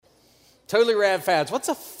Totally rad fads. What's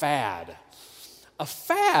a fad? A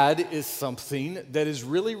fad is something that is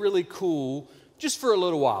really, really cool just for a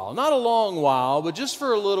little while. Not a long while, but just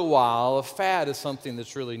for a little while. A fad is something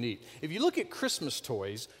that's really neat. If you look at Christmas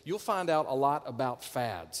toys, you'll find out a lot about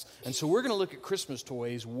fads. And so we're going to look at Christmas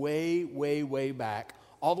toys way, way, way back,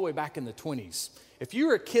 all the way back in the 20s. If you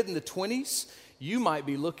were a kid in the 20s, you might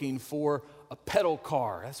be looking for a pedal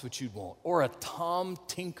car. That's what you'd want. Or a Tom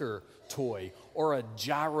Tinker toy. Or a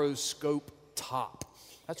gyroscope top.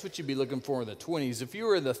 That's what you'd be looking for in the 20s. If you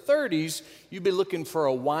were in the 30s, you'd be looking for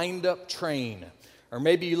a wind-up train. Or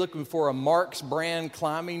maybe you're looking for a Marx brand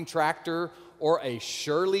climbing tractor or a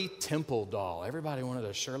Shirley Temple doll. Everybody wanted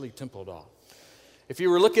a Shirley Temple doll. If you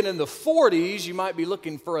were looking in the 40s, you might be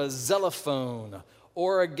looking for a xylophone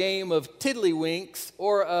or a game of tiddlywinks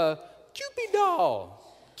or a Cupid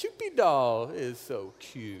doll. Cupid doll is so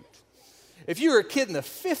cute. If you were a kid in the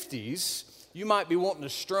 50s, you might be wanting to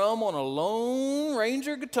strum on a Lone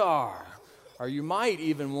Ranger guitar. Or you might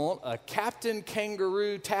even want a Captain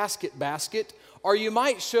Kangaroo tasket basket. Or you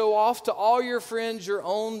might show off to all your friends your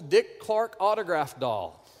own Dick Clark autograph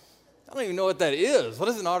doll. I don't even know what that is. What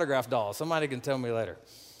is an autograph doll? Somebody can tell me later.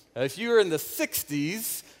 If you were in the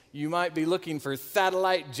 60s, you might be looking for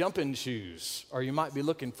satellite jumping shoes. Or you might be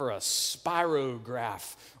looking for a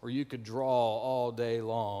spirograph where you could draw all day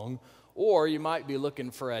long. Or you might be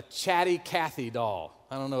looking for a Chatty Cathy doll.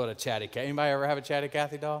 I don't know what a Chatty Cathy. Anybody ever have a Chatty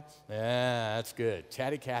Cathy doll? Yeah, that's good.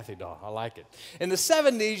 Chatty Cathy doll. I like it. In the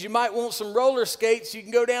 70s, you might want some roller skates. You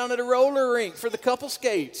can go down to the roller rink for the couple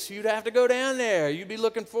skates. You'd have to go down there. You'd be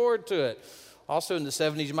looking forward to it. Also in the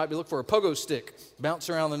 70s, you might be looking for a pogo stick. Bounce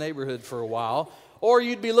around the neighborhood for a while. Or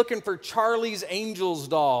you'd be looking for Charlie's Angels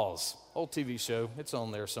dolls. Old TV show. It's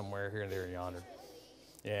on there somewhere here and there and yonder.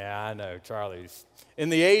 Yeah, I know, Charlie's. In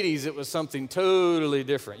the 80s, it was something totally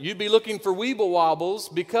different. You'd be looking for Weeble Wobbles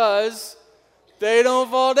because they don't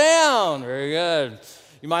fall down. Very good.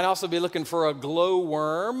 You might also be looking for a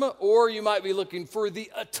glowworm, or you might be looking for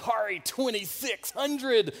the Atari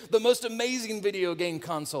 2600, the most amazing video game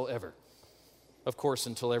console ever. Of course,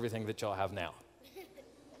 until everything that y'all have now.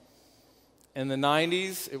 In the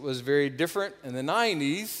 90s, it was very different. In the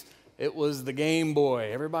 90s, it was the Game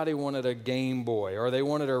Boy. Everybody wanted a Game Boy, or they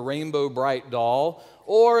wanted a Rainbow Bright doll,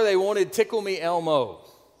 or they wanted Tickle Me Elmo.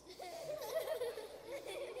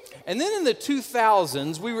 And then in the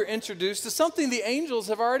 2000s, we were introduced to something the angels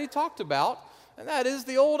have already talked about, and that is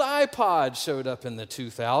the old iPod showed up in the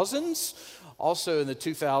 2000s. Also in the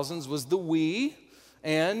 2000s was the Wii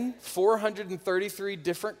and 433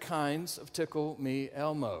 different kinds of Tickle Me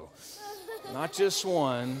Elmo. Not just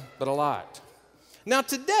one, but a lot. Now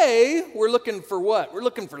today, we're looking for what? We're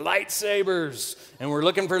looking for lightsabers, and we're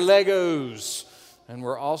looking for Legos, and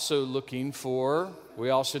we're also looking for, we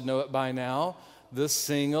all should know it by now, the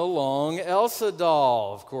Sing-Along Elsa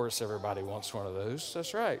doll. Of course, everybody wants one of those.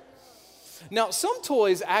 That's right. Now, some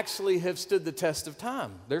toys actually have stood the test of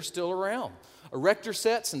time. They're still around. Erector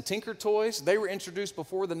sets and Tinker toys, they were introduced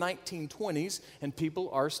before the 1920s, and people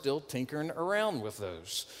are still tinkering around with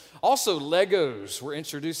those. Also, Legos were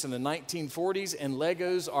introduced in the 1940s, and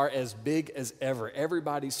Legos are as big as ever.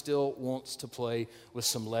 Everybody still wants to play with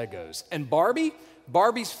some Legos. And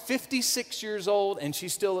Barbie's 56 years old, and she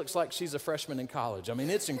still looks like she's a freshman in college. I mean,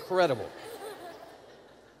 it's incredible.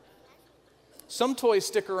 Some toys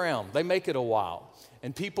stick around. They make it a while.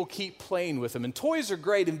 And people keep playing with them. And toys are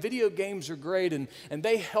great, and video games are great, and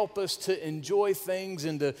they help us to enjoy things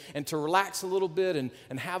and to relax a little bit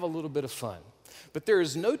and have a little bit of fun. But there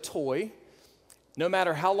is no toy, no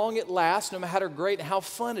matter how long it lasts, no matter how great and how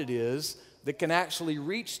fun it is, that can actually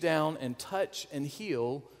reach down and touch and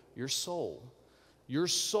heal your soul. Your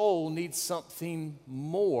soul needs something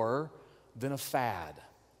more than a fad.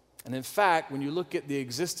 And in fact, when you look at the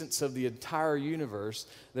existence of the entire universe,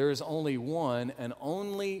 there is only one and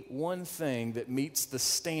only one thing that meets the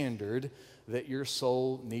standard that your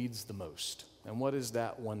soul needs the most. And what is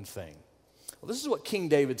that one thing? Well, this is what King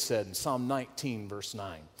David said in Psalm 19, verse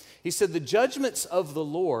 9. He said, "The judgments of the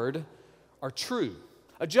Lord are true."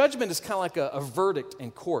 A judgment is kind of like a verdict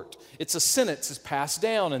in court. It's a sentence that's passed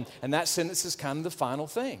down, and that sentence is kind of the final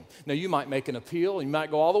thing. Now, you might make an appeal, and you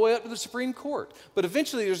might go all the way up to the Supreme Court, but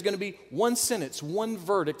eventually there's going to be one sentence, one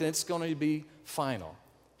verdict, and it's going to be final.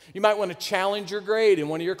 You might want to challenge your grade in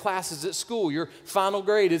one of your classes at school. Your final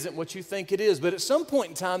grade isn't what you think it is, but at some point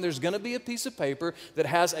in time, there's going to be a piece of paper that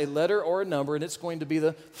has a letter or a number, and it's going to be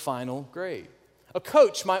the final grade. A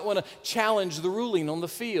coach might want to challenge the ruling on the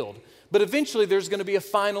field, but eventually there's going to be a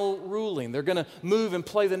final ruling. They're going to move and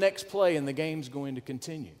play the next play, and the game's going to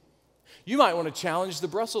continue. You might want to challenge the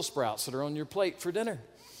Brussels sprouts that are on your plate for dinner.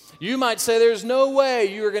 You might say there's no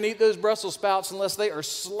way you are going to eat those Brussels sprouts unless they are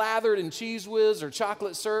slathered in Cheez Whiz or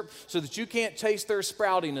chocolate syrup so that you can't taste their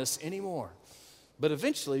sproutiness anymore. But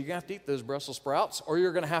eventually you're going to have to eat those Brussels sprouts, or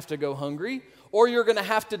you're going to have to go hungry, or you're going to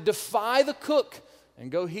have to defy the cook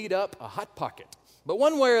and go heat up a Hot Pocket. But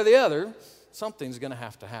one way or the other, something's going to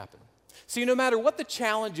have to happen. See, no matter what the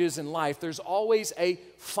challenge is in life, there's always a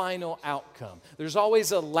final outcome. There's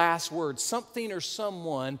always a last word. Something or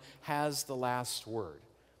someone has the last word.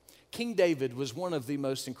 King David was one of the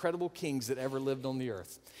most incredible kings that ever lived on the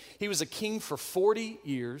earth. He was a king for 40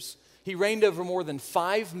 years. He reigned over more than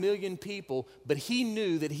 5 million people, but he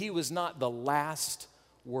knew that he was not the last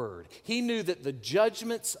word. He knew that the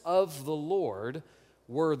judgments of the Lord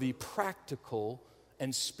were the practical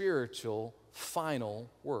and spiritual final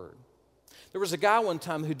word. There was a guy one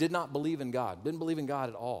time who did not believe in God, didn't believe in God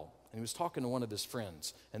at all. And he was talking to one of his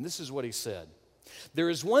friends, and this is what he said. There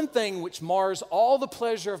is one thing which mars all the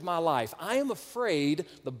pleasure of my life. I am afraid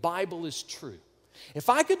the Bible is true. If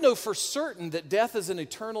I could know for certain that death is an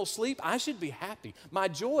eternal sleep, I should be happy. My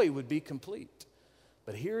joy would be complete.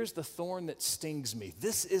 But here is the thorn that stings me.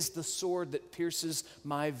 This is the sword that pierces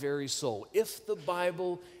my very soul. If the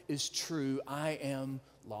Bible is true, I am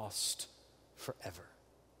lost forever.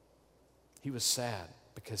 He was sad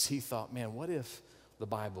because he thought, man, what if the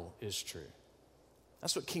Bible is true?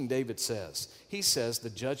 That's what King David says. He says the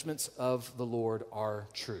judgments of the Lord are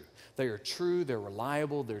true. They are true, they're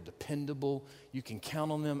reliable, they're dependable. You can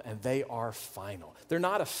count on them, and they are final. They're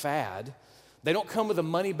not a fad. They don't come with a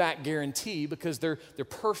money-back guarantee because they're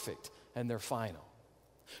perfect and they're final.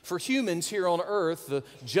 For humans here on earth, the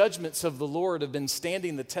judgments of the Lord have been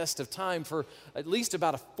standing the test of time for at least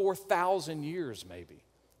about 4,000 years maybe.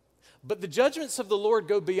 But the judgments of the Lord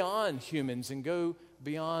go beyond humans and go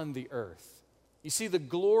beyond the earth. You see, the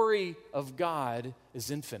glory of God is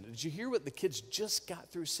infinite. Did you hear what the kids just got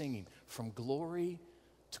through singing? From glory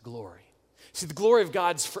to glory. See, the glory of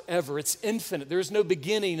God's forever. It's infinite. There's no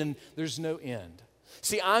beginning and there's no end.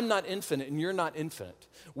 See, I'm not infinite and you're not infinite.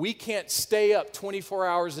 We can't stay up 24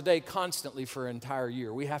 hours a day constantly for an entire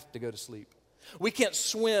year. We have to go to sleep. We can't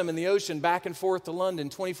swim in the ocean back and forth to London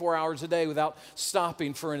 24 hours a day without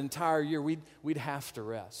stopping for an entire year. We'd have to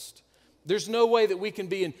rest. There's no way that we can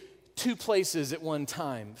be in 2 places at one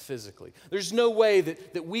time physically. There's no way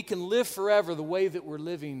that we can live forever the way that we're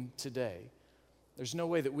living today. There's no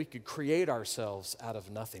way that we could create ourselves out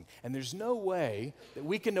of nothing. And there's no way that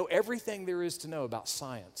we can know everything there is to know about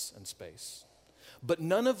science and space. But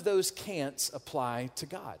none of those can'ts apply to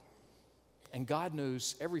God. And God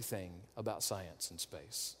knows everything about science and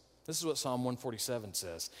space. This is what Psalm 147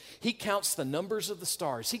 says. He counts the numbers of the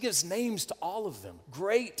stars. He gives names to all of them.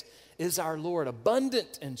 Great is our Lord,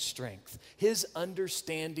 abundant in strength. His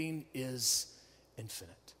understanding is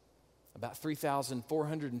infinite. About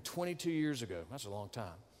 3,422 years ago, that's a long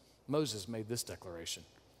time, Moses made this declaration.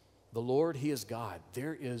 The Lord, He is God.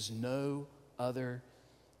 There is no other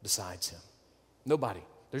besides Him. Nobody.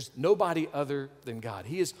 There's nobody other than God.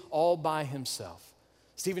 He is all by Himself.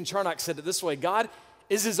 Stephen Charnock said it this way, God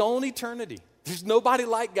is His own eternity. There's nobody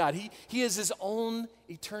like God. He is His own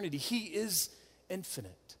eternity. He is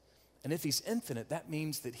infinite. And if He's infinite, that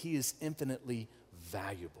means that He is infinitely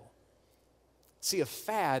valuable. See, a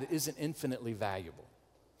fad isn't infinitely valuable.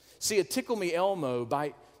 See, a Tickle Me Elmo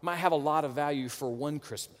might have a lot of value for one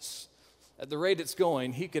Christmas. At the rate it's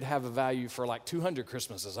going, he could have a value for like 200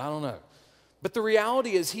 Christmases. I don't know. But the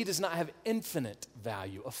reality is he does not have infinite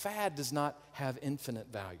value. A fad does not have infinite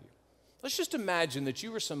value. Let's just imagine that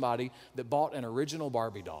you were somebody that bought an original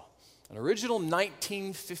Barbie doll. An original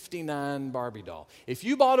 1959 Barbie doll. If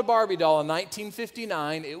you bought a Barbie doll in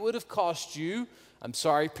 1959, it would have cost you, I'm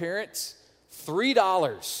sorry parents, $3.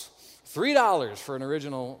 $3 for an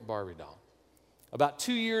original Barbie doll. About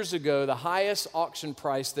 2 years ago, the highest auction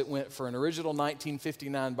price that went for an original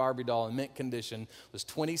 1959 Barbie doll in mint condition was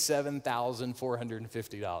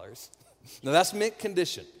 $27,450. Now that's mint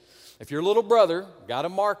condition. If your little brother got a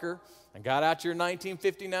marker and got out your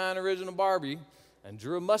 1959 original Barbie and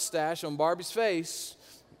drew a mustache on Barbie's face,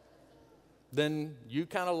 then you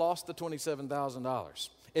kind of lost the $27,000.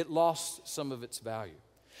 It lost some of its value.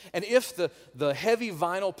 And if the heavy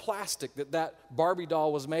vinyl plastic that Barbie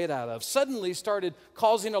doll was made out of suddenly started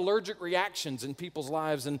causing allergic reactions in people's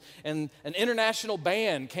lives, and an international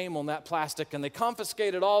ban came on that plastic, and they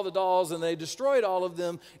confiscated all the dolls, and they destroyed all of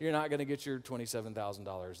them, you're not going to get your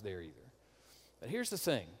 $27,000 there either. But here's the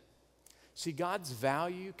thing. See, God's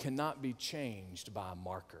value cannot be changed by a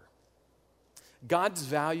marker. God's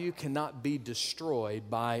value cannot be destroyed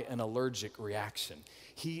by an allergic reaction.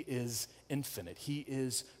 He is infinite. He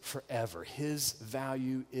is forever. His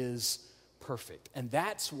value is perfect. And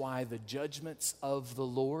that's why the judgments of the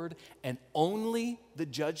Lord, and only the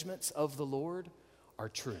judgments of the Lord, are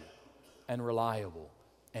true and reliable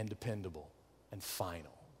and dependable and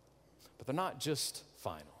final. But they're not just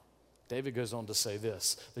final. David goes on to say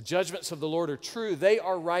this: the judgments of the Lord are true, they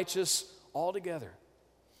are righteous altogether.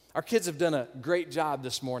 Our kids have done a great job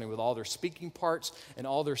this morning with all their speaking parts and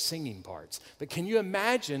all their singing parts. But can you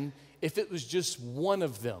imagine if it was just one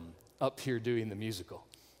of them up here doing the musical?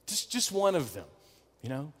 Just one of them, you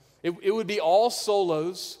know? It would be all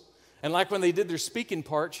solos. And like when they did their speaking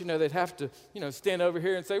parts, you know, they'd have to, you know, stand over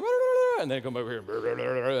here and say, and then come over here.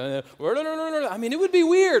 I mean, it would be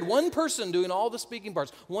weird. One person doing all the speaking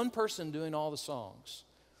parts, one person doing all the songs.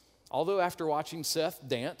 Although after watching Seth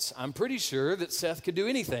dance, I'm pretty sure that Seth could do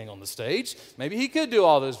anything on the stage. Maybe he could do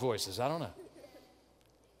all those voices. I don't know.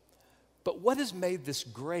 But what has made this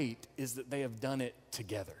great is that they have done it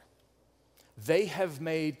together. They have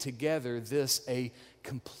made together this a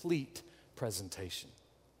complete presentation.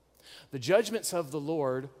 The judgments of the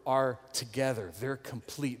Lord are together. They're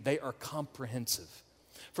complete. They are comprehensive.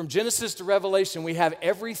 From Genesis to Revelation, we have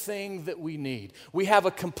everything that we need. We have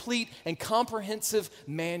a complete and comprehensive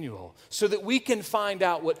manual so that we can find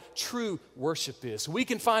out what true worship is. So we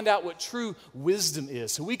can find out what true wisdom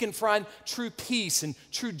is. So we can find true peace and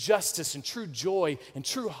true justice and true joy and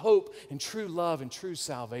true hope and true love and true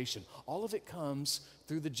salvation. All of it comes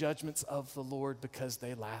through the judgments of the Lord because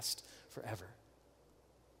they last forever.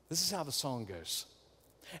 This is how the song goes.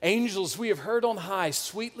 Angels we have heard on high,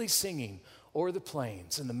 sweetly singing o'er the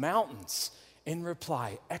plains and the mountains in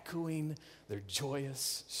reply, echoing their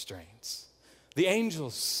joyous strains. The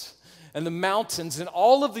angels and the mountains and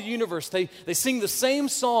all of the universe, they sing the same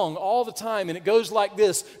song all the time, and it goes like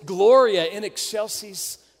this: Gloria in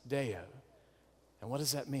excelsis Deo. And what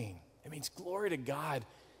does that mean? It means glory to God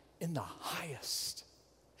in the highest.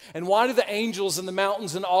 And why do the angels and the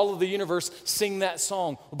mountains and all of the universe sing that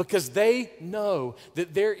song? Well, because they know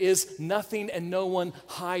that there is nothing and no one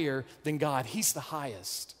higher than God. He's the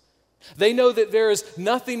highest. They know that there is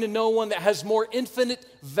nothing and no one that has more infinite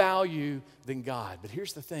value than God. But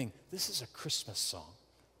here's the thing, this is a Christmas song.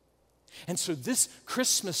 And so this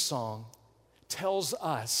Christmas song tells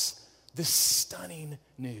us this stunning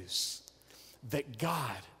news that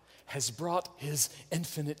God has brought His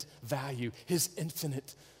infinite value, His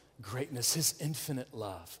infinite greatness, His infinite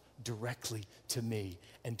love directly to me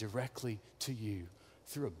and directly to you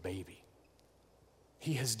through a baby.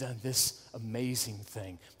 He has done this amazing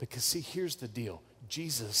thing because, see, here's the deal.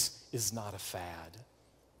 Jesus is not a fad.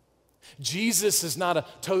 Jesus is not a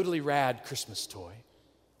totally rad Christmas toy.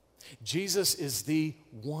 Jesus is the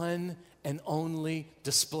one and only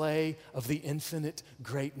display of the infinite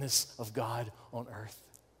greatness of God on earth.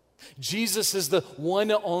 Jesus is the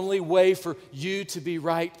one and only way for you to be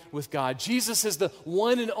right with God. Jesus is the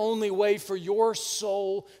one and only way for your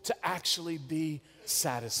soul to actually be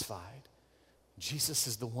satisfied. Jesus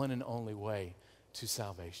is the one and only way to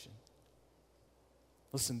salvation.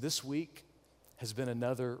 Listen, this week has been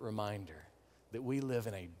another reminder that we live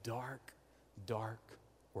in a dark, dark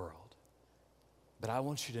world. But I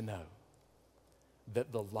want you to know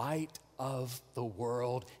that the light of the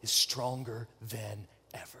world is stronger than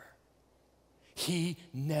ever. He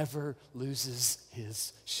never loses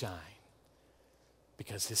His shine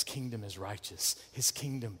because His kingdom is righteous. His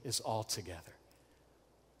kingdom is altogether.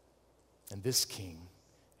 And this King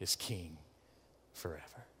is King forever.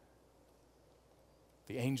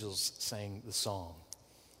 The angels sang the song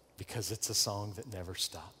because it's a song that never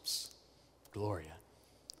stops. Gloria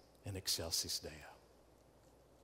in excelsis Deo.